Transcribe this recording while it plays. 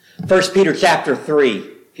1 Peter chapter 3.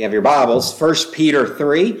 If you have your Bibles, 1 Peter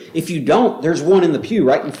 3. If you don't, there's one in the pew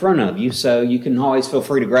right in front of you, so you can always feel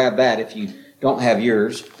free to grab that if you don't have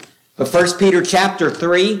yours. But 1 Peter chapter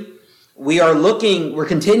 3, we're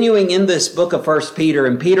continuing in this book of 1 Peter,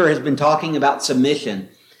 and Peter has been talking about submission.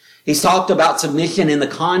 He's talked about submission in the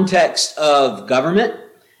context of government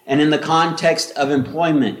and in the context of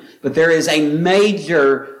employment. But there is a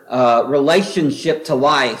major relationship to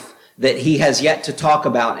life that he has yet to talk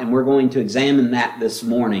about, and we're going to examine that this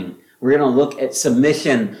morning. We're going to look at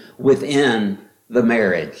submission within the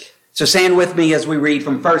marriage. So stand with me as we read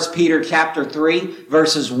from 1 Peter chapter 3,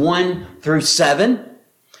 verses 1 through 7.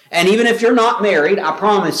 And even if you're not married, I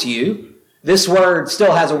promise you, this word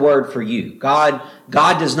still has a word for you. God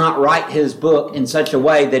does not write his book in such a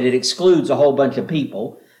way that it excludes a whole bunch of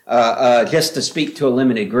people just to speak to a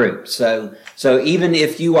limited group. So even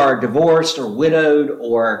if you are divorced or widowed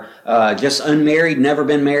or just unmarried, never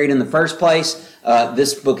been married in the first place,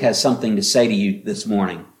 this book has something to say to you this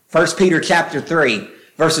morning. 1 Peter chapter 3,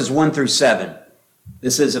 verses 1 through 7.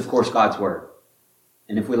 This is, of course, God's word.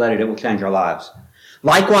 And if we let it, it will change our lives.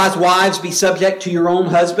 Likewise, wives, be subject to your own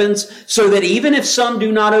husbands, so that even if some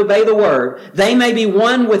do not obey the word, they may be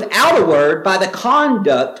won without a word by the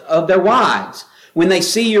conduct of their wives, when they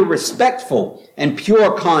see your respectful and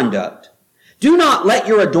pure conduct. Do not let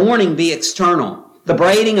your adorning be external, the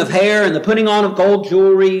braiding of hair and the putting on of gold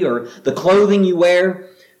jewelry or the clothing you wear,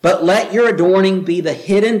 but let your adorning be the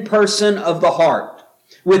hidden person of the heart,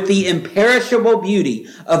 with the imperishable beauty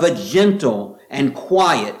of a gentle and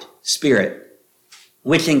quiet spirit,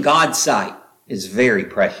 which in God's sight is very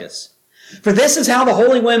precious. For this is how the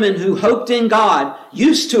holy women who hoped in God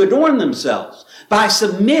used to adorn themselves, by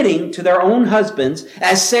submitting to their own husbands,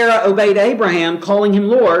 as Sarah obeyed Abraham, calling him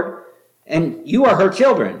Lord, and you are her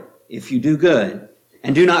children, if you do good,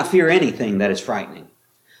 and do not fear anything that is frightening.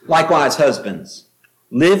 Likewise, husbands,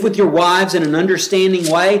 live with your wives in an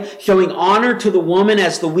understanding way, showing honor to the woman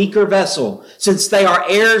as the weaker vessel, since they are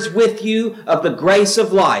heirs with you of the grace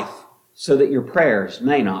of life, so that your prayers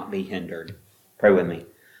may not be hindered. Pray with me.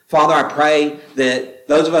 Father, I pray that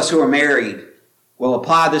those of us who are married will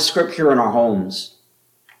apply this scripture in our homes,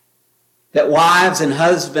 that wives and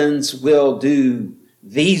husbands will do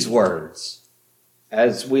these words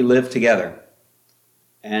as we live together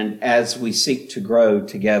and as we seek to grow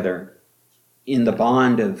together in the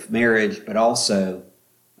bond of marriage, but also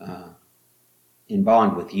in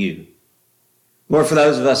bond with you. Lord, for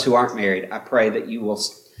those of us who aren't married, I pray that you will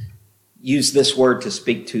use this word to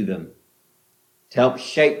speak to them, to help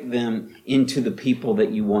shape them into the people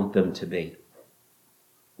that you want them to be.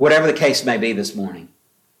 Whatever the case may be this morning,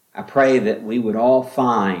 I pray that we would all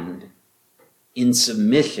find in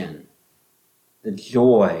submission the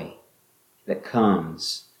joy that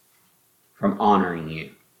comes from honoring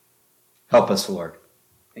you. Help us, Lord.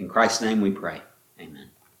 In Christ's name we pray. Amen.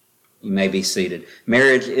 You may be seated.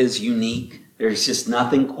 Marriage is unique. There's just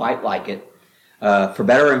nothing quite like it. For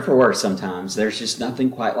better and for worse sometimes, there's just nothing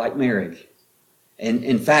quite like marriage. And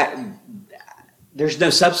in fact, there's no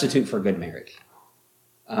substitute for good marriage.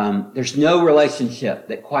 There's no relationship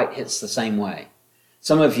that quite hits the same way.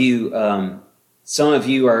 Some of you are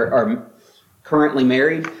currently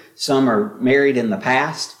married. Some are married in the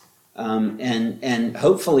past. And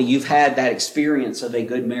hopefully you've had that experience of a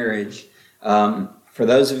good marriage. For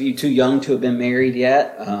those of you too young to have been married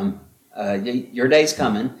yet, your day's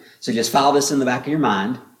coming. So just file this in the back of your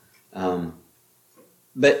mind.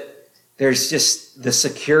 But there's just the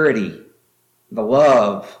security, the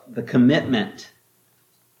love, the commitment,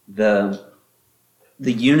 the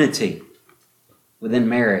unity within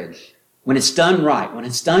marriage. When it's done right, when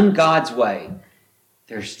it's done God's way,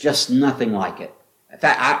 there's just nothing like it. In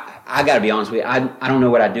fact, I got to be honest with you, I don't know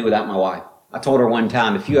what I'd do without my wife. I told her one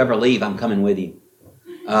time, if you ever leave, I'm coming with you.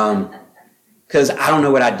 Because I don't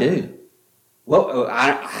know what I'd do. Well,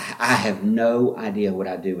 I have no idea what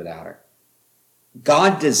I'd do without her.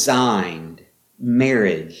 God designed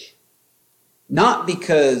marriage not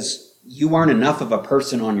because you weren't enough of a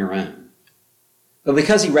person on your own, but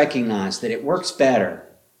because he recognized that it works better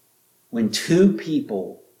when two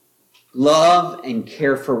people love and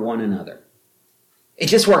care for one another. It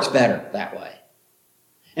just works better that way.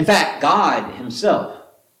 In fact, God himself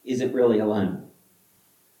isn't really alone.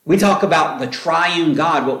 We talk about the triune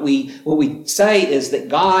God. What we say is that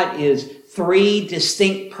God is three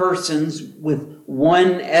distinct persons with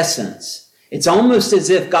one essence. It's almost as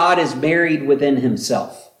if God is married within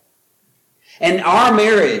himself. And our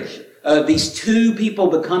marriage, these two people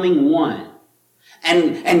becoming one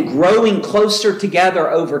and growing closer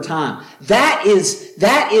together over time, that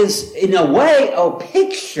is in a way a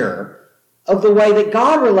picture of the way that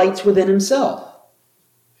God relates within himself.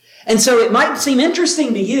 And so it might seem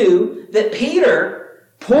interesting to you that Peter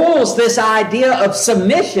pulls this idea of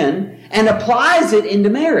submission and applies it into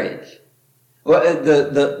marriage. Well,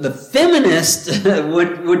 the feminist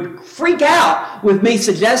would freak out with me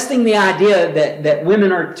suggesting the idea that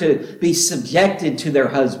women are to be subjected to their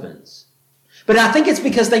husbands. But I think it's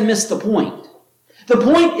because they miss the point. The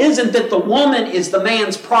point isn't that the woman is the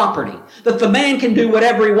man's property, that the man can do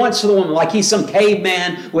whatever he wants to the woman, like he's some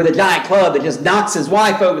caveman with a giant club that just knocks his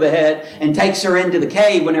wife over the head and takes her into the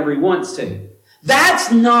cave whenever he wants to.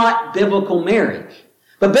 That's not biblical marriage.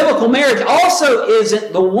 But biblical marriage also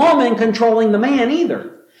isn't the woman controlling the man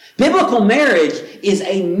either. Biblical marriage is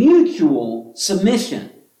a mutual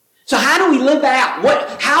submission. So how do we live that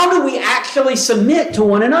out? How do we actually submit to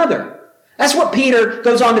one another? That's what Peter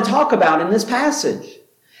goes on to talk about in this passage.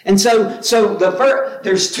 And so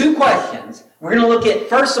there's two questions. We're going to look at,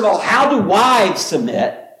 first of all, how do wives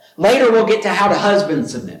submit? Later we'll get to how do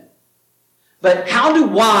husbands submit. But how do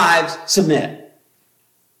wives submit?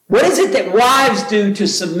 What is it that wives do to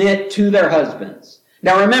submit to their husbands?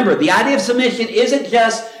 Now remember, the idea of submission isn't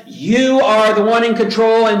just you are the one in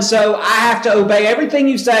control and so I have to obey everything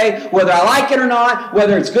you say, whether I like it or not,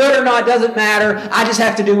 whether it's good or not, doesn't matter. I just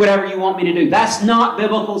have to do whatever you want me to do. That's not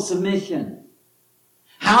biblical submission.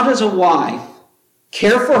 How does a wife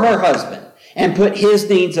care for her husband and put his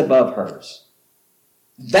needs above hers?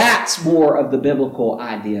 That's more of the biblical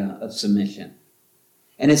idea of submission.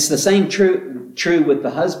 And it's the same true with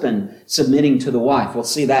the husband submitting to the wife. We'll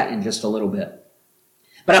see that in just a little bit.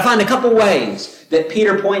 But I find a couple ways that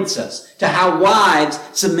Peter points us to how wives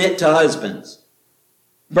submit to husbands.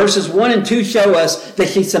 Verses 1 and 2 show us that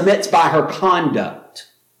she submits by her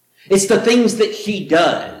conduct. It's the things that she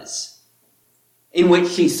does in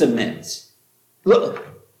which she submits. Look,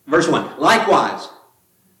 verse 1. Likewise.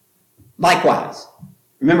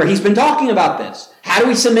 Remember, he's been talking about this. How do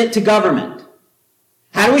we submit to government?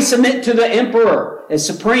 How do we submit to the emperor as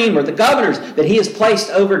supreme or the governors that he has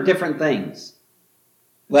placed over different things?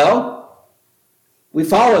 Well, we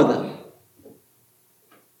follow them.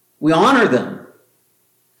 We honor them.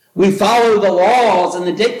 We follow the laws and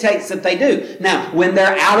the dictates that they do. Now, when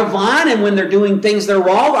they're out of line and when they're doing things that are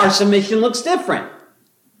wrong, our submission looks different.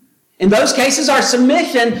 In those cases, our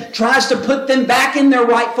submission tries to put them back in their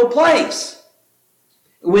rightful place.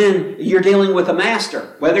 When you're dealing with a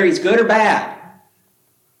master, whether he's good or bad,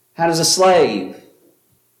 how does a slave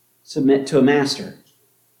submit to a master?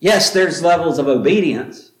 Yes, there's levels of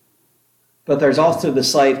obedience, but there's also the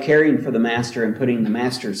slave caring for the master and putting the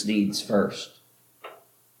master's needs first.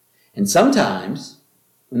 And sometimes,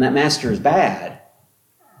 when that master is bad,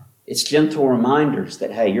 it's gentle reminders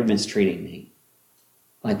that, hey, you're mistreating me.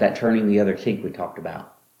 Like that turning the other cheek we talked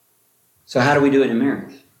about. So how do we do it in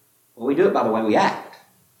marriage? Well, we do it by the way we act.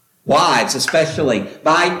 Wives, especially,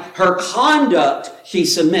 by her conduct, she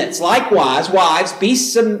submits. Likewise, wives, be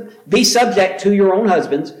subject to your own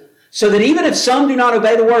husbands, so that even if some do not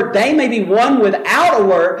obey the word, they may be won without a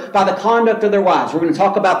word by the conduct of their wives. We're going to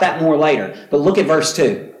talk about that more later. But look at verse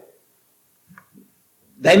 2.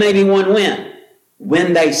 They may be won when?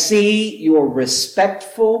 When they see your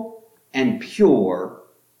respectful and pure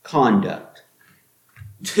conduct.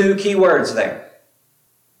 Two key words there.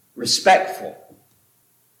 Respectful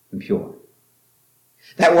and pure.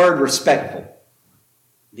 That word respectful,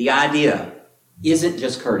 the idea isn't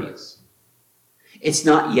just courteous. It's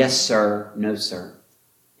not yes, sir, no, sir.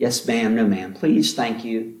 Yes, ma'am, no, ma'am. Please, thank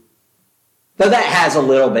you. Though that has a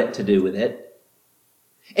little bit to do with it.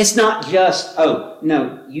 It's not just, oh,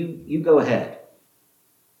 no, you go ahead.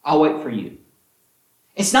 I'll wait for you.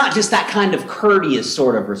 It's not just that kind of courteous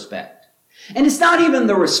sort of respect. And it's not even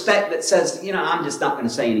the respect that says, I'm just not going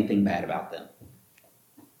to say anything bad about them.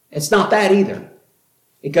 It's not that either.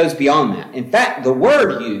 It goes beyond that. In fact, the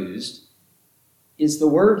word used is the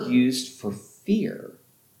word used for fear.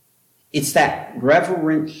 It's that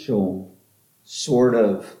reverential sort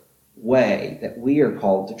of way that we are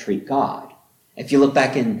called to treat God. If you look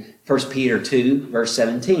back in 1 Peter 2, verse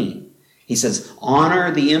 17, he says,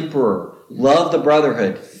 honor the emperor, love the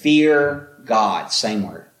brotherhood, fear God. Same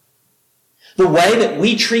word. The way that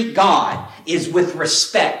we treat God is with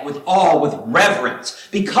respect, with awe, with reverence.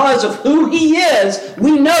 Because of who he is,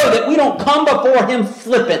 we know that we don't come before him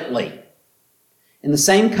flippantly. In the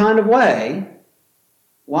same kind of way,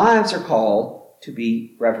 wives are called to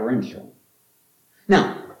be reverential.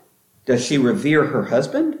 Now, does she revere her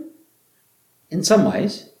husband? In some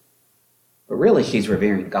ways. But really, she's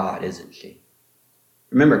revering God, isn't she?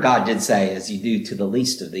 Remember, God did say, as you do to the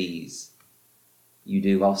least of these, you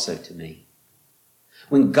do also to me.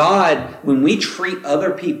 When we treat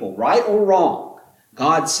other people, right or wrong,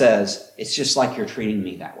 God says, it's just like you're treating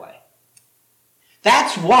me that way.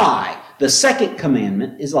 That's why the second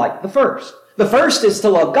commandment is like the first. The first is to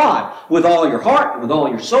love God with all your heart, and with all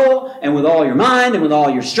your soul, and with all your mind, and with all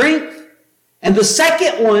your strength. And the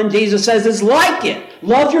second one, Jesus says, is like it.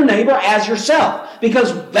 Love your neighbor as yourself.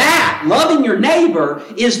 Because that, loving your neighbor,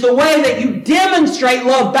 is the way that you demonstrate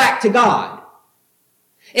love back to God.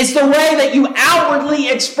 It's the way that you outwardly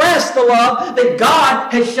express the love that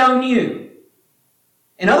God has shown you.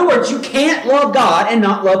 In other words, you can't love God and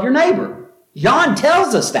not love your neighbor. John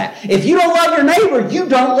tells us that. If you don't love your neighbor, you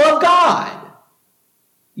don't love God.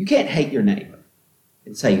 You can't hate your neighbor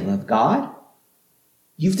and say you love God.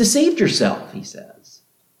 You've deceived yourself, he says.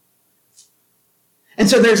 And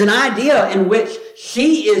so there's an idea in which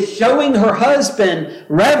she is showing her husband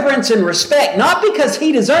reverence and respect, not because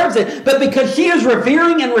he deserves it, but because she is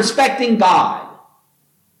revering and respecting God.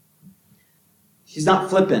 She's not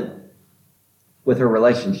flippant with her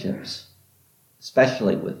relationships,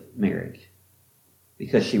 especially with marriage,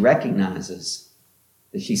 because she recognizes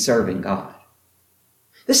that she's serving God.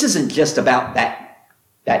 This isn't just about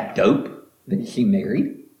that dope that she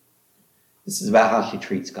married. This is about how she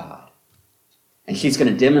treats God. And she's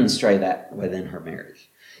going to demonstrate that within her marriage.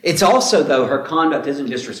 It's also, though, her conduct isn't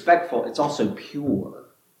just respectful, it's also pure.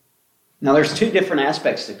 Now, there's two different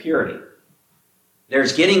aspects to purity.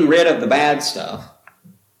 There's getting rid of the bad stuff,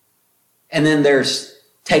 and then there's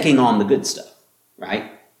taking on the good stuff,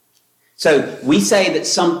 right? So we say that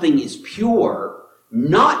something is pure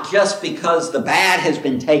not just because the bad has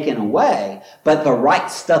been taken away, but the right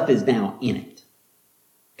stuff is now in it.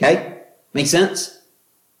 Okay? Make sense?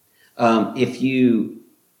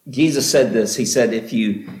 Jesus said this, he said,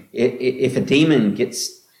 if a demon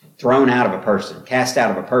gets thrown out of a person, cast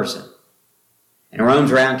out of a person, and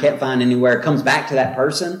roams around, can't find anywhere, comes back to that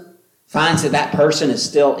person, finds that person is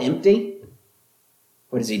still empty,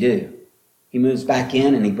 what does he do? He moves back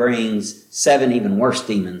in and he brings 7 even worse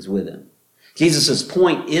demons with him. Jesus'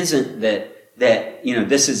 point isn't that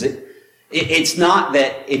this is it. It's not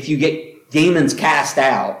that if you get demons cast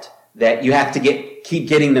out, that you have to keep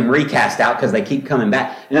getting them recast out because they keep coming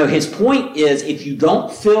back. No, his point is if you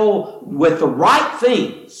don't fill with the right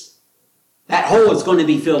things, that hole is going to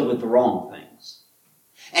be filled with the wrong things.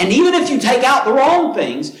 And even if you take out the wrong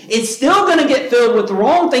things, it's still going to get filled with the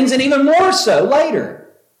wrong things, and even more so later.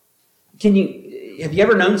 Have you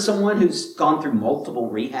ever known someone who's gone through multiple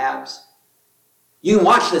rehabs? You can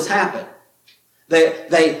watch this happen.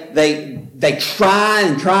 They try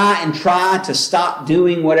and try and try to stop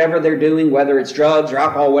doing whatever they're doing, whether it's drugs or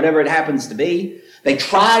alcohol, whatever it happens to be. They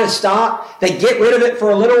try to stop. They get rid of it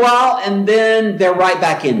for a little while, and then they're right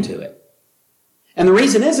back into it. And the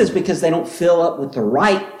reason is because they don't fill up with the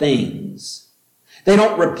right things. They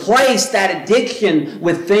don't replace that addiction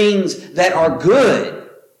with things that are good.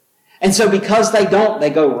 And so because they don't, they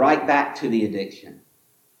go right back to the addiction.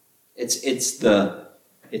 We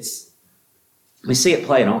see it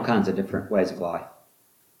play in all kinds of different ways of life.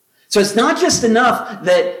 So it's not just enough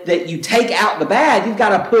that you take out the bad, you've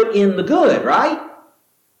got to put in the good, right?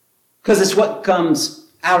 Because it's what comes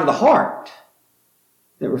out of the heart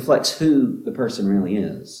that reflects who the person really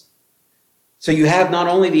is. So you have not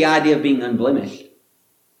only the idea of being unblemished,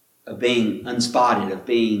 of being unspotted, of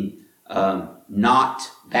being not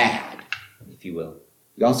bad, if you will.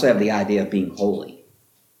 You also have the idea of being holy,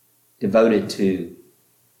 devoted to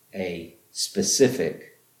a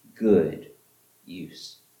specific good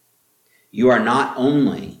use. You are not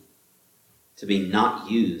only to be not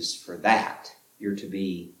used for that, you're to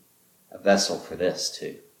be a vessel for this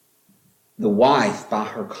too. The wife, by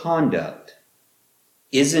her conduct,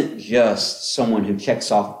 isn't just someone who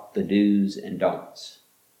checks off the do's and don'ts.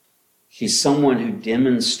 She's someone who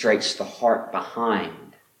demonstrates the heart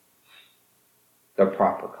behind the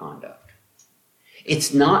proper conduct.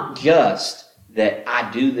 It's not just that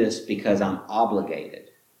I do this because I'm obligated.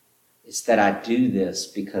 It's that I do this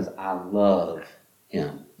because I love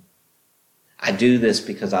him. I do this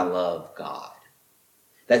because I love God.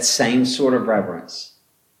 That same sort of reverence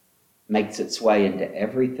makes its way into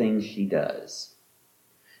everything she does.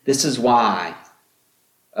 This is why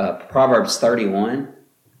Proverbs 31,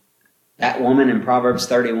 that woman in Proverbs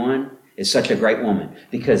 31 is such a great woman,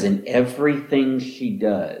 because in everything she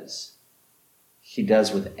does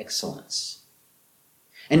with excellence.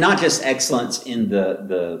 And not just excellence in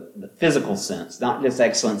the physical sense, not just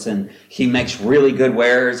excellence in she makes really good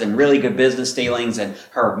wares and really good business dealings, and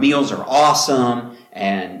her meals are awesome,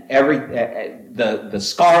 and the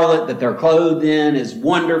scarlet that they're clothed in is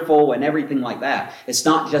wonderful, and everything like that. It's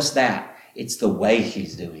not just that. It's the way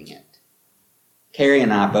she's doing it. Carrie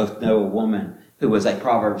and I both know a woman who was a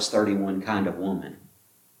Proverbs 31 kind of woman.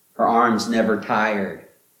 Her arms never tired.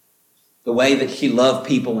 The way that she loved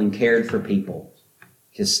people and cared for people,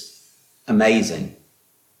 just amazing.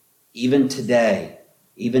 Even today,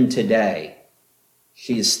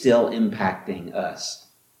 she is still impacting us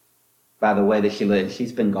by the way that she lives.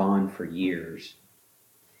 She's been gone for years.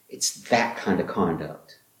 It's that kind of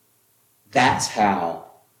conduct. That's how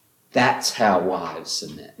wives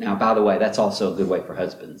submit. Now, by the way, that's also a good way for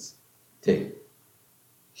husbands, too.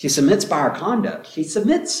 She submits by her conduct. She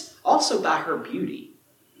submits also by her beauty.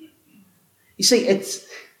 You see, it's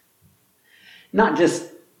not just,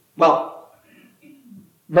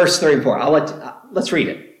 verse 3 and 4. Let's read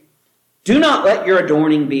it. Do not let your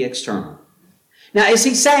adorning be external. Now, is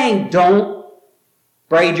he saying don't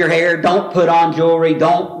braid your hair, don't put on jewelry,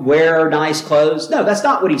 don't wear nice clothes? No, that's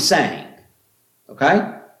not what he's saying.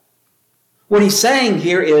 Okay? What he's saying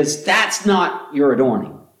here is that's not your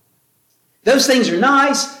adorning. Those things are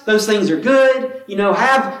nice. Those things are good.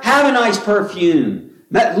 Have a nice perfume.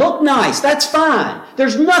 Look nice. That's fine.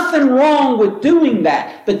 There's nothing wrong with doing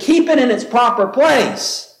that, but keep it in its proper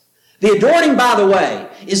place. The adorning, by the way,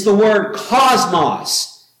 is the word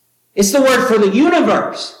cosmos. It's the word for the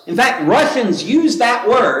universe. In fact, Russians use that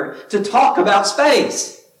word to talk about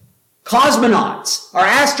space. Cosmonauts are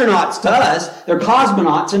astronauts to us. They're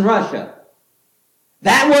cosmonauts in Russia.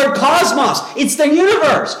 That word cosmos, it's the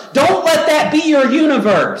universe. Don't let that be your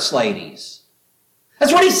universe, ladies.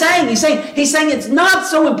 That's what he's saying. He's saying it's not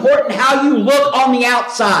so important how you look on the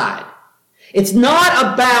outside. It's not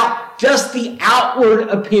about just the outward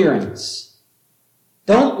appearance.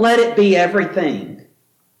 Don't let it be everything.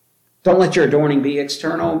 Don't let your adorning be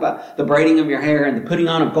external, about the braiding of your hair and the putting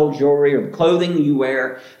on of gold jewelry or the clothing you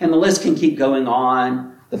wear. And the list can keep going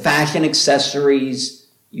on. The fashion accessories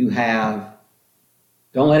you have.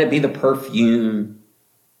 Don't let it be the perfume.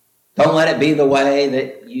 Don't let it be the way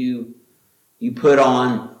that you put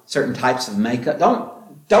on certain types of makeup.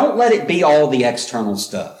 Don't let it be all the external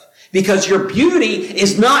stuff. Because your beauty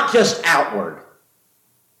is not just outward.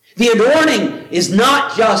 The adorning is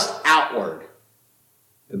not just outward.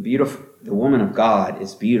 The woman of God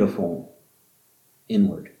is beautiful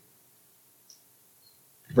inward.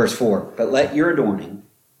 Verse 4, but let your adorning,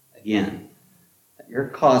 again, let your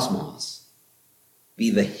cosmos be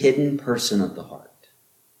the hidden person of the heart.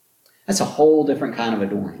 That's a whole different kind of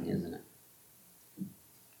adorning, isn't it?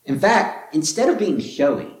 In fact, instead of being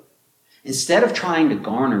showy, instead of trying to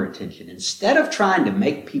garner attention, instead of trying to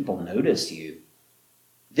make people notice you,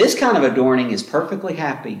 this kind of adorning is perfectly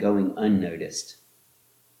happy going unnoticed,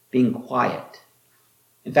 being quiet.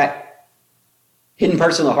 In fact, hidden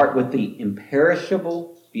person of the heart with the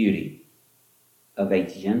imperishable beauty of a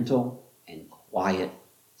gentle and quiet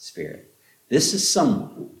spirit. This is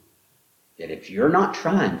someone that if you're not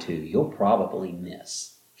trying to, you'll probably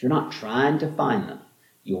miss. If you're not trying to find them,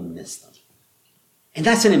 you'll miss them. And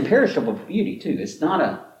that's an imperishable beauty too. It's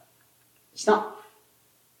not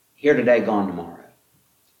here today, gone tomorrow.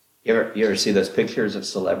 You ever see those pictures of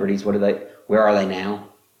celebrities? Where are they now?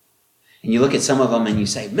 And you look at some of them and you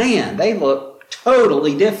say, man, they look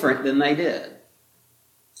totally different than they did.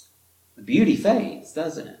 The beauty fades,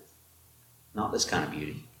 doesn't it? Not this kind of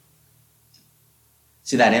beauty.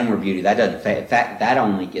 See, that inward beauty, that doesn't fade. In fact, that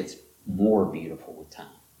only gets more beautiful with time.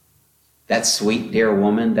 That sweet, dear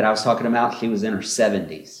woman that I was talking about, she was in her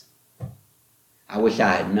 70s. I wish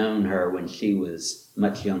I had known her when she was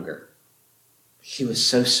much younger. She was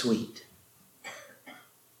so sweet.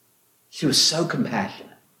 She was so compassionate.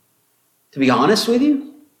 To be honest with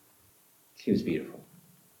you, she was beautiful.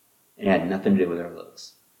 It had nothing to do with her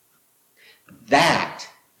looks. That's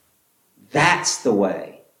the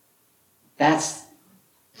way. That's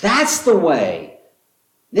the way.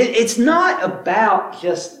 It's not about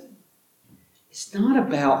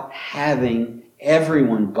having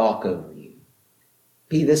everyone gawk over you.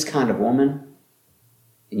 Be this kind of woman,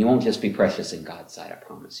 and you won't just be precious in God's sight, I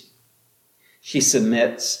promise you. She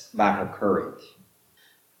submits by her courage.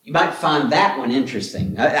 You might find that one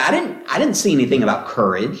interesting. I didn't see anything about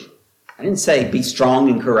courage. I didn't say be strong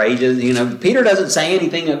and courageous. Peter doesn't say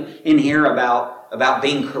anything in here about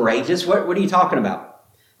being courageous. What are you talking about?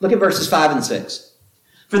 Look at verses 5 and 6.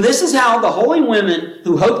 For this is how the holy women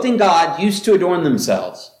who hoped in God used to adorn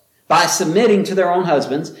themselves, by submitting to their own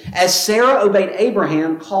husbands, as Sarah obeyed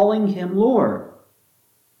Abraham, calling him Lord.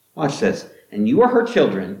 Watch this. And you are her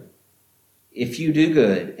children if you do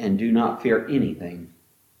good and do not fear anything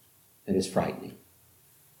that is frightening.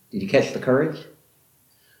 Did you catch the courage?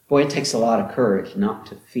 Boy, it takes a lot of courage not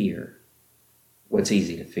to fear what's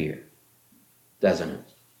easy to fear, doesn't it?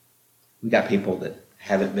 We got people that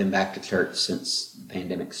haven't been back to church since the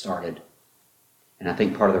pandemic started. And I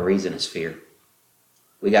think part of the reason is fear.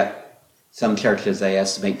 We got some churches, they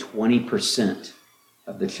estimate 20%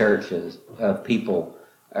 of the churches, of people,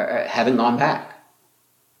 haven't gone back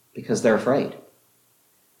because they're afraid.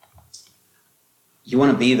 You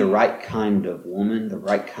want to be the right kind of woman, the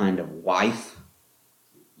right kind of wife,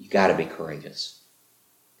 you got to be courageous.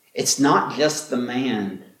 It's not just the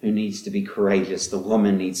man who needs to be courageous, the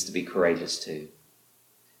woman needs to be courageous too.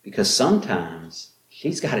 Because sometimes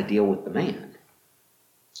she's got to deal with the man.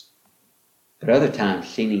 But other times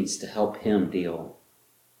she needs to help him deal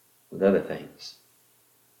with other things.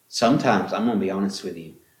 Sometimes, I'm going to be honest with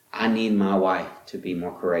you, I need my wife to be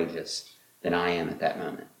more courageous than I am at that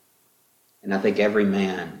moment. And I think every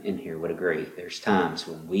man in here would agree. There's times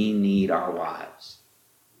when we need our wives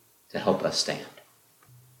to help us stand.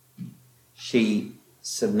 She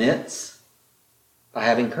submits by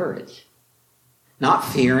having courage, not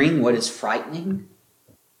fearing what is frightening.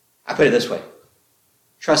 I put it this way.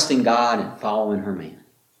 Trusting God and following her man.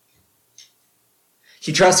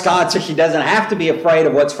 She trusts God so she doesn't have to be afraid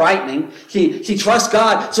of what's frightening. She trusts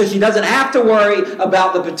God so she doesn't have to worry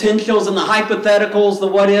about the potentials and the hypotheticals, the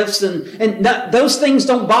what ifs, and those things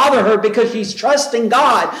don't bother her because she's trusting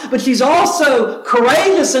God. But she's also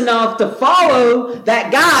courageous enough to follow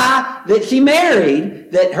that guy that she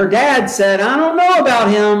married, that her dad said, I don't know about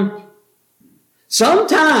him.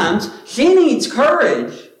 Sometimes she needs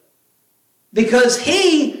courage because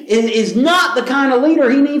he is not the kind of leader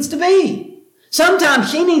he needs to be. Sometimes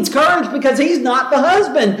she needs courage because he's not the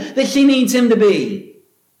husband that she needs him to be.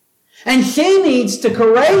 And she needs to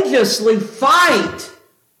courageously fight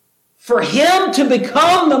for him to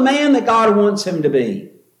become the man that God wants him to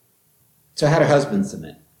be. So how do husbands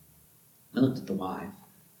submit? I looked at the wife.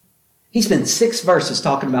 He spent 6 verses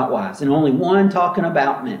talking about wives and only 1 talking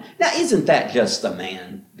about men. Now, isn't that just a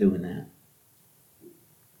man doing that?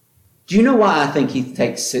 Do you know why I think he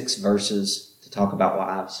takes 6 verses to talk about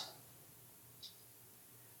wives?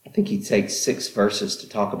 I think he takes 6 verses to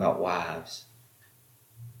talk about wives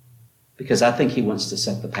because I think he wants to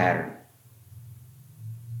set the pattern.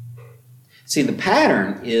 See, the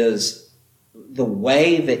pattern is the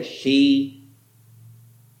way that she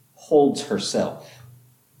holds herself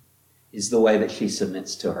is the way that she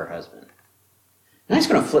submits to her husband. And I'm just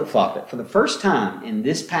going to flip-flop it. For the first time in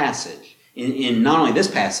this passage, in not only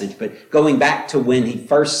this passage, but going back to when he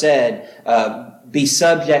first said, be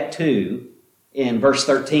subject to, in verse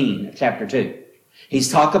 13 of chapter 2. He's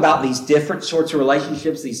talked about these different sorts of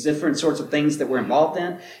relationships, these different sorts of things that we're involved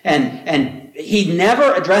in. And he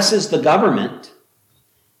never addresses the government.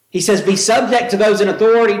 He says, be subject to those in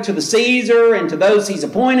authority, to the Caesar and to those he's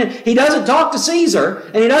appointed. He doesn't talk to Caesar,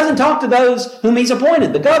 and he doesn't talk to those whom he's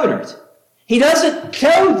appointed, the governors. He doesn't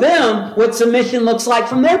show them what submission looks like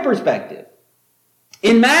from their perspective.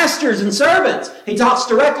 In masters and servants, he talks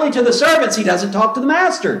directly to the servants. He doesn't talk to the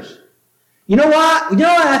masters. You know what? You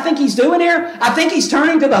know what I think he's doing here? I think he's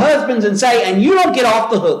turning to the husbands and saying, and you don't get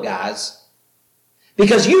off the hook, guys,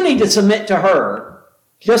 because you need to submit to her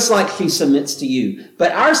just like she submits to you.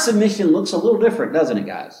 But our submission looks a little different, doesn't it,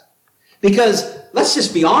 guys? Because let's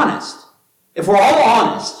just be honest. If we're all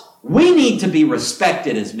honest, we need to be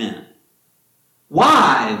respected as men.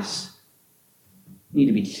 Wives need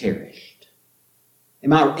to be cherished.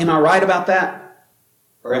 Am I right about that?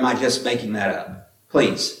 Or am I just making that up?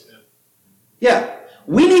 Please. Yeah,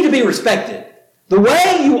 we need to be respected. The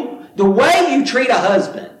way you treat a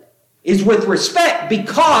husband is with respect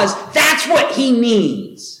because that's what he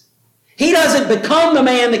needs. He doesn't become the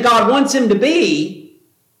man that God wants him to be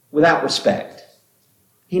without respect.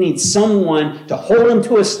 He needs someone to hold him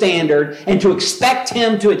to a standard and to expect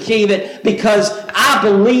him to achieve it because I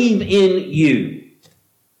believe in you.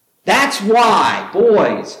 That's why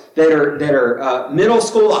boys that are middle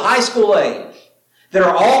school, high school age, that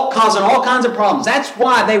are all causing all kinds of problems. That's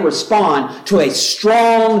why they respond to a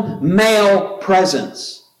strong male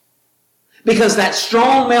presence. Because that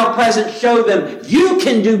strong male presence showed them, you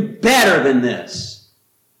can do better than this.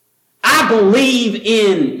 I believe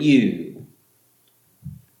in you.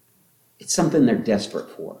 It's something they're desperate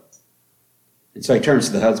for. And so he turns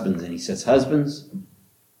to the husbands and he says, husbands,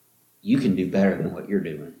 you can do better than what you're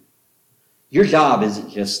doing. Your job isn't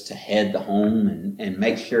just to head the home and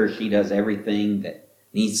make sure she does everything that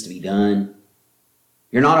needs to be done.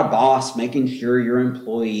 You're not a boss making sure your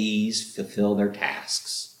employees fulfill their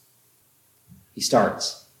tasks. He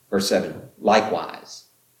starts, verse 7, likewise.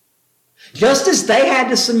 Just as they had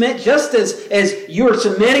to submit, just as you're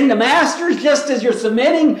submitting to masters, just as you're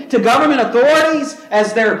submitting to government authorities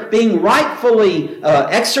as they're being rightfully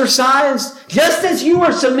exercised, just as you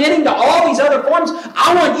are submitting to all these other forms,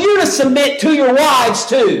 I want you to submit to your wives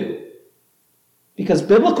too. Because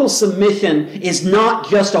biblical submission is not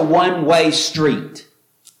just a one-way street.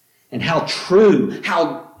 And how true,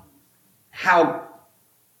 how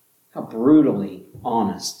brutally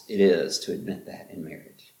honest it is to admit that in marriage.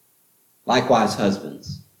 Likewise,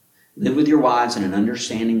 husbands, live with your wives in an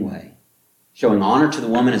understanding way, showing honor to the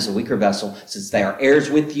woman as a weaker vessel, since they are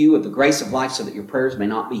heirs with you of the grace of life, so that your prayers may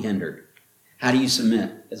not be hindered. How do you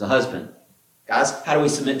submit as a husband? Guys, how do we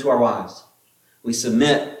submit to our wives? We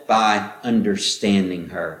submit by understanding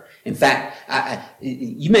her. In fact,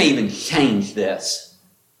 you may even change this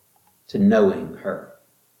to knowing her.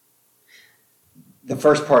 The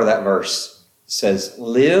first part of that verse says,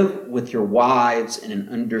 live with your wives in an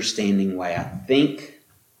understanding way.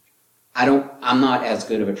 I'm not as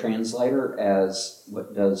good of a translator as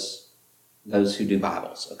what does those who do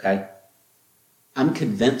Bibles, okay? I'm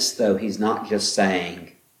convinced, though, he's not just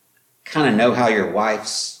saying, kind of know how your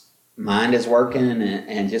wife's mind is working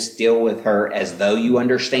and just deal with her as though you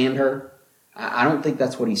understand her. I don't think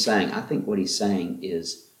that's what he's saying. I think what he's saying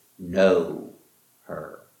is know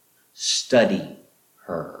her, study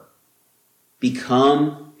her.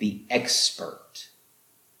 Become the expert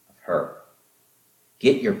of her.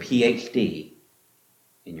 Get your PhD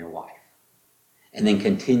in your wife. And then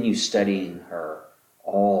continue studying her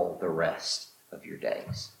all the rest of your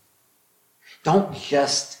days. Don't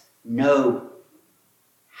just know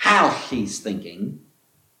how she's thinking.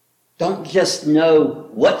 Don't just know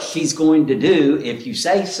what she's going to do if you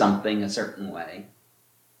say something a certain way.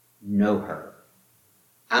 Know her.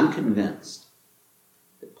 I'm convinced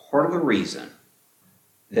part of the reason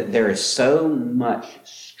that there is so much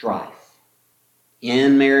strife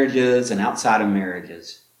in marriages and outside of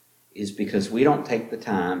marriages is because we don't take the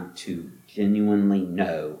time to genuinely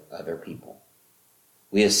know other people.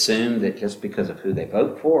 We assume that just because of who they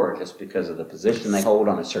vote for, or just because of the position they hold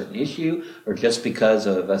on a certain issue, or just because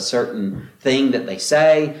of a certain thing that they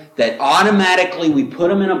say, that automatically we put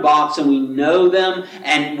them in a box and we know them,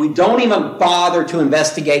 and we don't even bother to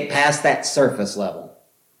investigate past that surface level.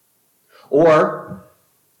 Or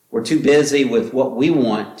we're too busy with what we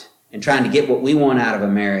want and trying to get what we want out of a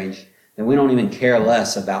marriage that we don't even care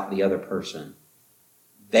less about the other person.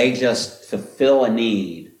 They just fulfill a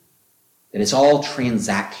need that is all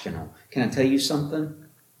transactional. Can I tell you something?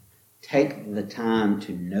 Take the time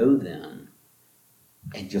to know them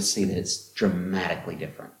and you'll see that it's dramatically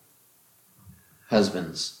different.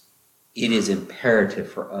 Husbands, it is imperative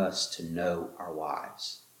for us to know our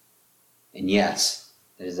wives. And yes,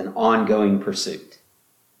 it is an ongoing pursuit.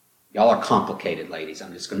 Y'all are complicated, ladies.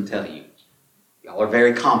 I'm just going to tell you. Y'all are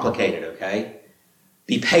very complicated, okay?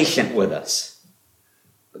 Be patient with us.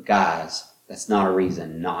 But guys, that's not a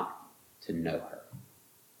reason not to know her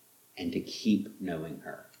and to keep knowing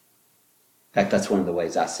her. In fact, that's one of the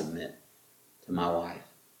ways I submit to my wife.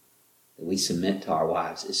 That we submit to our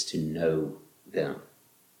wives is to know them.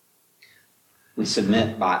 We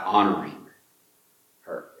submit by honoring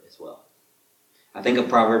her as well. I think of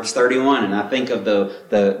Proverbs 31, and I think of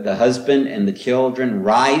the husband and the children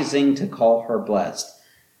rising to call her blessed.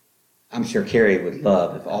 I'm sure Carrie would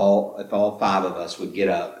love if all five of us would get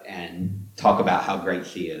up and talk about how great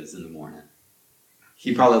she is in the morning.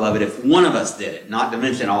 She'd probably love it if one of us did it, not to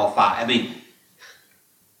mention all five. I mean,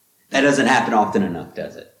 that doesn't happen often enough,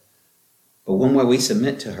 does it? But one way we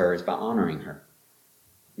submit to her is by honoring her.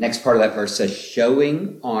 Next part of that verse says,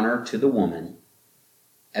 showing honor to the woman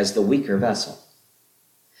as the weaker vessel.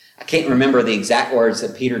 I can't remember the exact words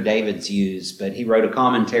that Peter Davids used, but he wrote a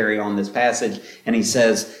commentary on this passage, and he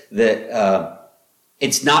says that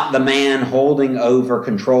it's not the man holding over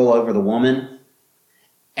control over the woman,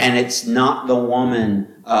 and it's not the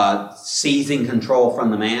woman seizing control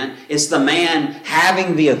from the man. It's the man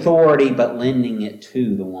having the authority but lending it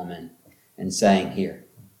to the woman and saying, here,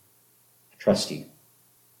 I trust you.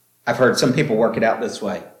 I've heard some people work it out this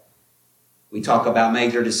way. We talk about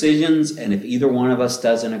major decisions, and if either one of us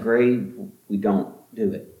doesn't agree, we don't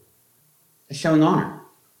do it. It's showing honor.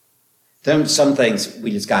 Some things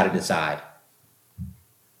we just got to decide.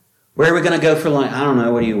 Where are we going to go for lunch? I don't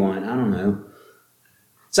know. What do you want? I don't know.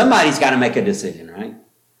 Somebody's got to make a decision, right?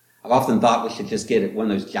 I've often thought we should just get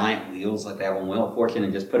one of those giant wheels like they have on Wheel of Fortune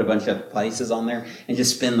and just put a bunch of places on there and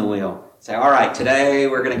just spin the wheel. Say, all right, today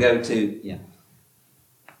we're going to go to, yeah.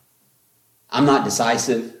 I'm not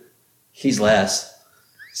decisive. She's less.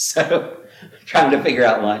 So, trying to figure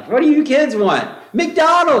out lunch. What do you kids want?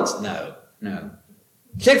 McDonald's? No.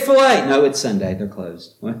 Chick-fil-A. No, it's Sunday. They're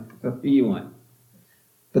closed. What do you want?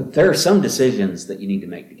 But there are some decisions that you need to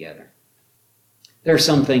make together. There are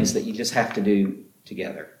some things that you just have to do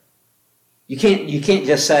together. You can't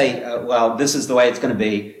just say, well, this is the way it's going to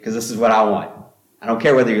be because this is what I want. I don't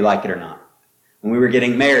care whether you like it or not. When we were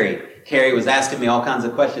getting married, Carrie was asking me all kinds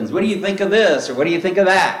of questions. What do you think of this? Or what do you think of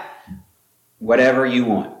that? Whatever you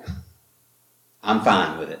want. I'm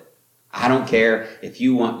fine with it. I don't care if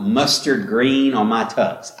you want mustard green on my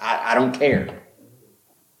tux. I don't care.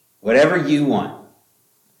 Whatever you want.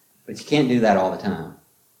 But you can't do that all the time.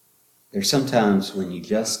 There's sometimes when you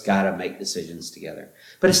just got to make decisions together.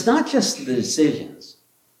 But it's not just the decisions.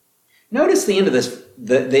 Notice the end of this,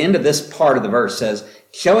 the end of this part of the verse says,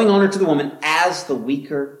 showing honor to the woman as the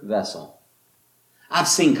weaker vessel. I've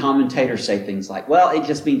seen commentators say things like, well, it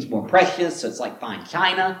just means more precious, so it's like fine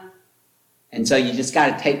china. And so you just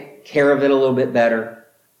got to take care of it a little bit better.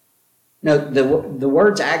 No, the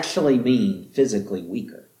words actually mean physically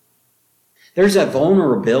weaker. There's a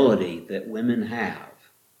vulnerability that women have.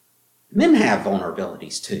 Men have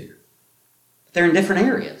vulnerabilities too, but they're in different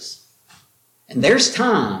areas. And there's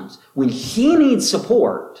times when he needs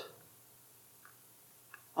support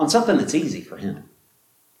on something that's easy for him.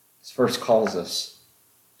 This verse calls us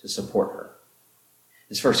to support her.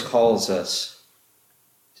 This verse calls us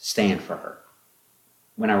to stand for her.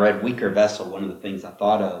 When I read weaker vessel, one of the things I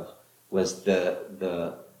thought of was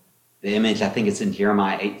the image, I think it's in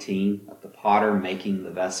Jeremiah 18, of the potter making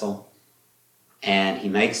the vessel. And he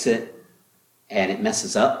makes it, and it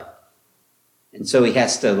messes up. And so he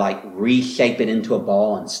has to reshape it into a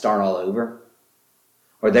ball and start all over.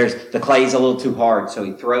 Or the clay's a little too hard, so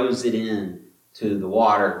he throws it in to the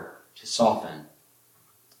water to soften.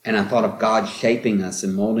 And I thought of God shaping us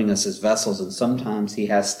and molding us as vessels, and sometimes he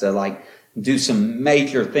has to do some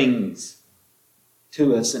major things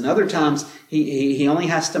to us. And other times he only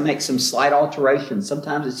has to make some slight alterations.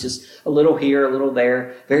 Sometimes it's just a little here, a little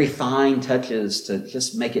there, very fine touches to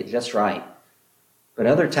just make it just right. But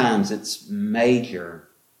other times it's major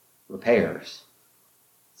repairs.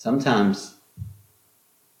 Sometimes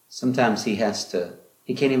he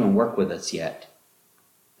can't even work with us yet.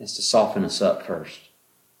 He has to soften us up first.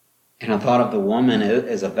 And I thought of the woman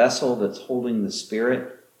as a vessel that's holding the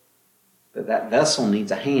Spirit, but that vessel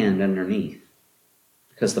needs a hand underneath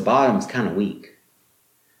because the bottom's kind of weak.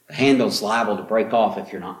 The handle's liable to break off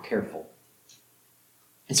if you're not careful.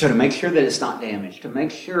 And so to make sure that it's not damaged, to make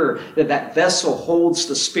sure that that vessel holds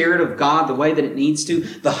the Spirit of God the way that it needs to,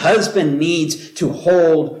 the husband needs to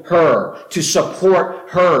hold her, to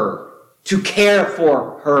support her, to care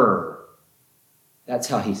for her. That's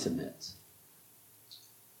how he submits.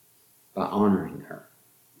 By honoring her.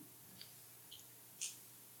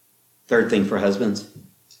 Third thing for husbands,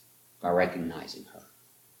 by recognizing her.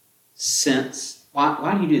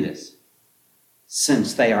 Why do you do this?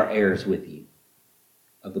 Since they are heirs with you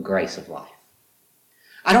of the grace of life.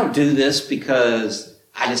 I don't do this because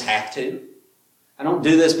I just have to. I don't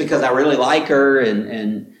do this because I really like her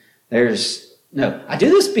and no. I do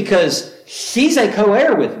this because she's a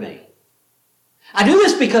co-heir with me. I do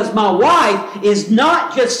this because my wife is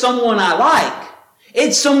not just someone I like.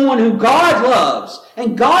 It's someone who God loves.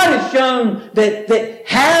 And God has shown that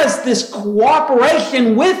has this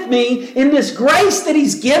cooperation with me in this grace that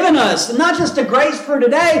he's given us. And not just a grace for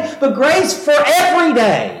today, but grace for every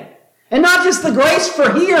day. And not just the grace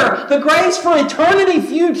for here, the grace for eternity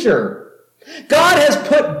future. God has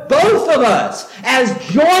put both of us as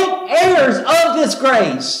joint heirs of this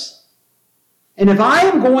grace. And if I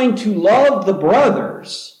am going to love the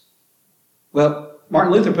brothers, well,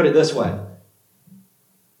 Martin Luther put it this way.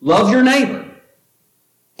 Love your neighbor,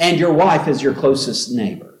 and your wife is your closest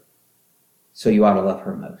neighbor. So you ought to love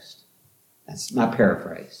her most. That's my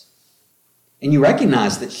paraphrase. And you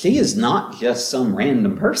recognize that she is not just some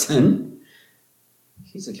random person.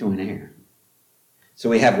 She's a joint heir. So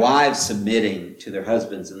we have wives submitting to their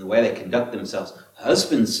husbands in the way they conduct themselves.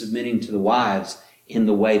 Husbands submitting to the wives in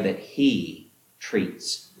the way that he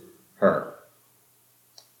treats her.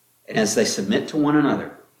 And as they submit to one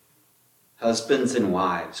another, husbands and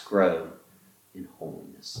wives grow in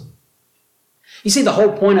holiness. You see, the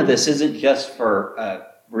whole point of this isn't just for a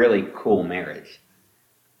really cool marriage.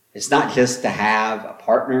 It's not just to have a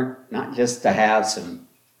partner, not just to have some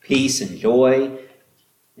peace and joy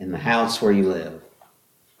in the house where you live.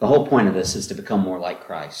 The whole point of this is to become more like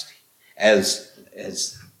Christ. As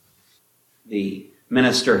the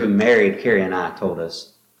minister who married Carrie and I told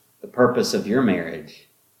us, the purpose of your marriage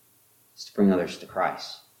is to bring others to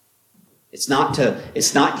Christ. It's not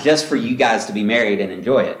just for you guys to be married and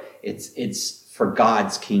enjoy it. It's for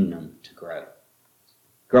God's kingdom to grow.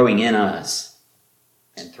 Growing in us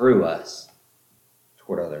and through us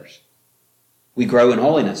toward others. We grow in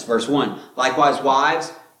holiness. Verse 1, likewise,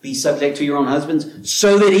 wives, be subject to your own husbands,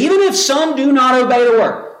 so that even if some do not obey the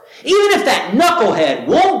word, even if that knucklehead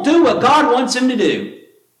won't do what God wants him to do,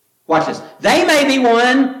 watch this, they may be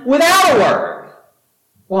won without a word.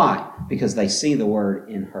 Why? Because they see the word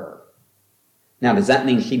in her. Now, does that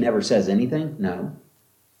mean she never says anything? No.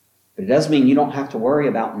 But it does mean you don't have to worry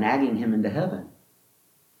about nagging him into heaven.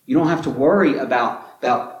 You don't have to worry about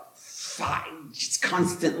just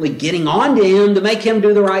constantly getting on to him to make him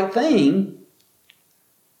do the right thing.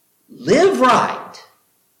 Live right.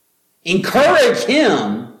 Encourage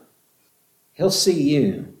him. He'll see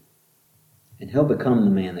you, and he'll become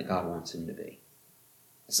the man that God wants him to be.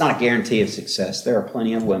 It's not a guarantee of success. There are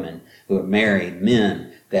plenty of women who have married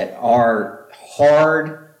men that are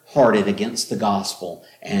hard-hearted against the gospel,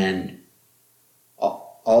 and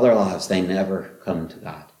all their lives they never come to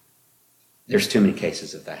God. There's too many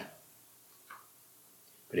cases of that.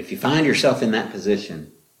 But if you find yourself in that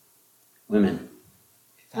position, women,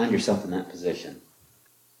 if you find yourself in that position,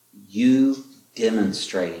 you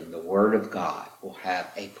demonstrating the Word of God will have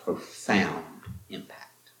a profound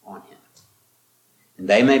impact on him. And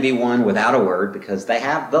they may be won without a word because they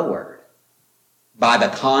have the Word. By the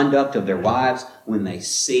conduct of their wives, when they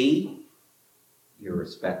see your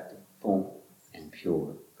respectful and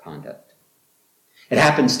pure conduct. It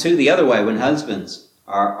happens too the other way when husbands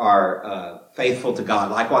are faithful to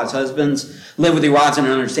God. Likewise, husbands, live with your wives in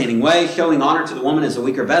an understanding way, showing honor to the woman as a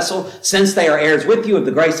weaker vessel, since they are heirs with you of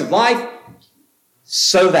the grace of life,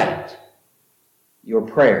 so that your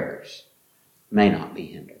prayers may not be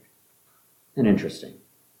hindered. Isn't it interesting?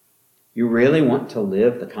 You really want to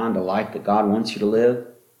live the kind of life that God wants you to live?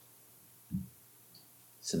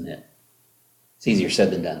 Submit. It's easier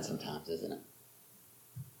said than done sometimes, isn't it?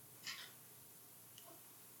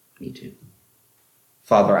 Me too.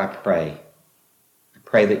 Father, I pray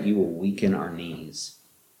that you will weaken our knees,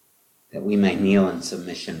 that we may kneel in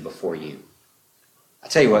submission before you. I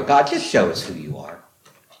tell you what, God, just show us who you are.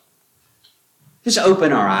 Just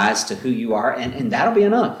open our eyes to who you are, and that'll be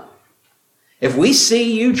enough. If we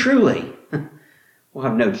see you truly, we'll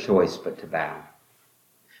have no choice but to bow.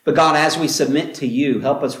 But God, as we submit to you,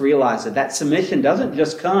 help us realize that submission doesn't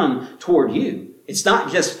just come toward you. It's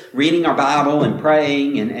not just reading our Bible and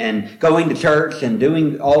praying and going to church and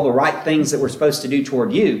doing all the right things that we're supposed to do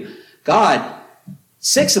toward you. God,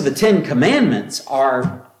 6 of the 10 commandments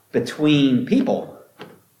are between people.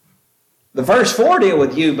 The first 4 deal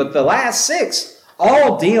with you, but the last 6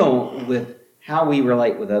 all deal with how we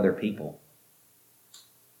relate with other people.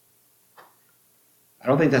 I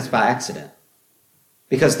don't think that's by accident.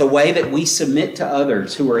 Because the way that we submit to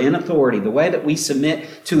others who are in authority, the way that we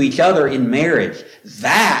submit to each other in marriage,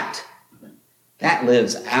 that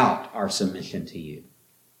lives out our submission to you.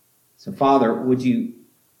 So, Father, would you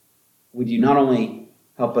not only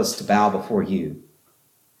help us to bow before you,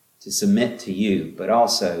 to submit to you, but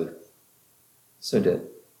also to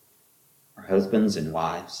our husbands and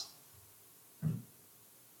wives.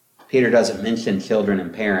 Peter doesn't mention children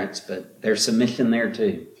and parents, but there's submission there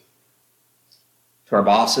too. To our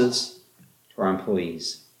bosses, to our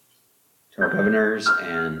employees, to our governors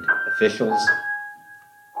and officials,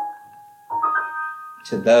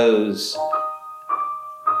 to those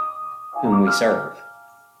whom we serve.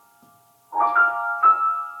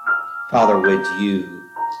 Father, would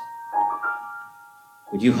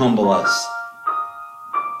you humble us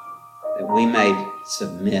that we may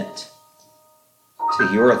submit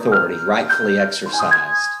to your authority rightfully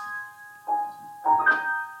exercised,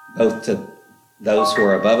 both to those who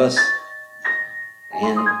are above us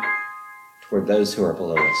and toward those who are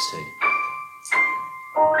below us too.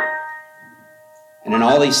 And in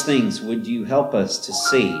all these things, would you help us to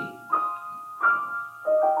see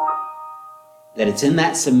that it's in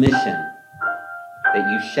that submission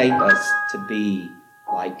that you shape us to be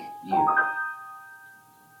like you.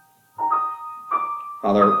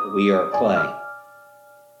 Father, we are clay.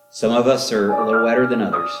 Some of us are a little wetter than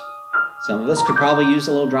others. Some of us could probably use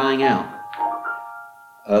a little drying out.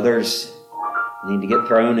 Others need to get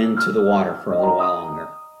thrown into the water for a little while longer.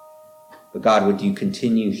 But God, would you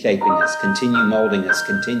continue shaping us, continue molding us,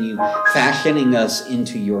 continue fashioning us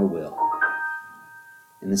into your will.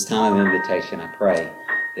 In this time of invitation, I pray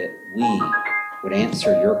that we would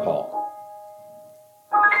answer your call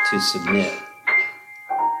to submit,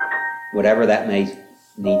 whatever that may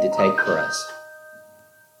need to take for us.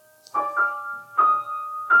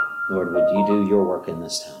 Lord, would you do your work in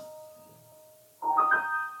this time?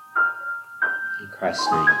 In Christ's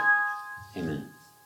name, amen.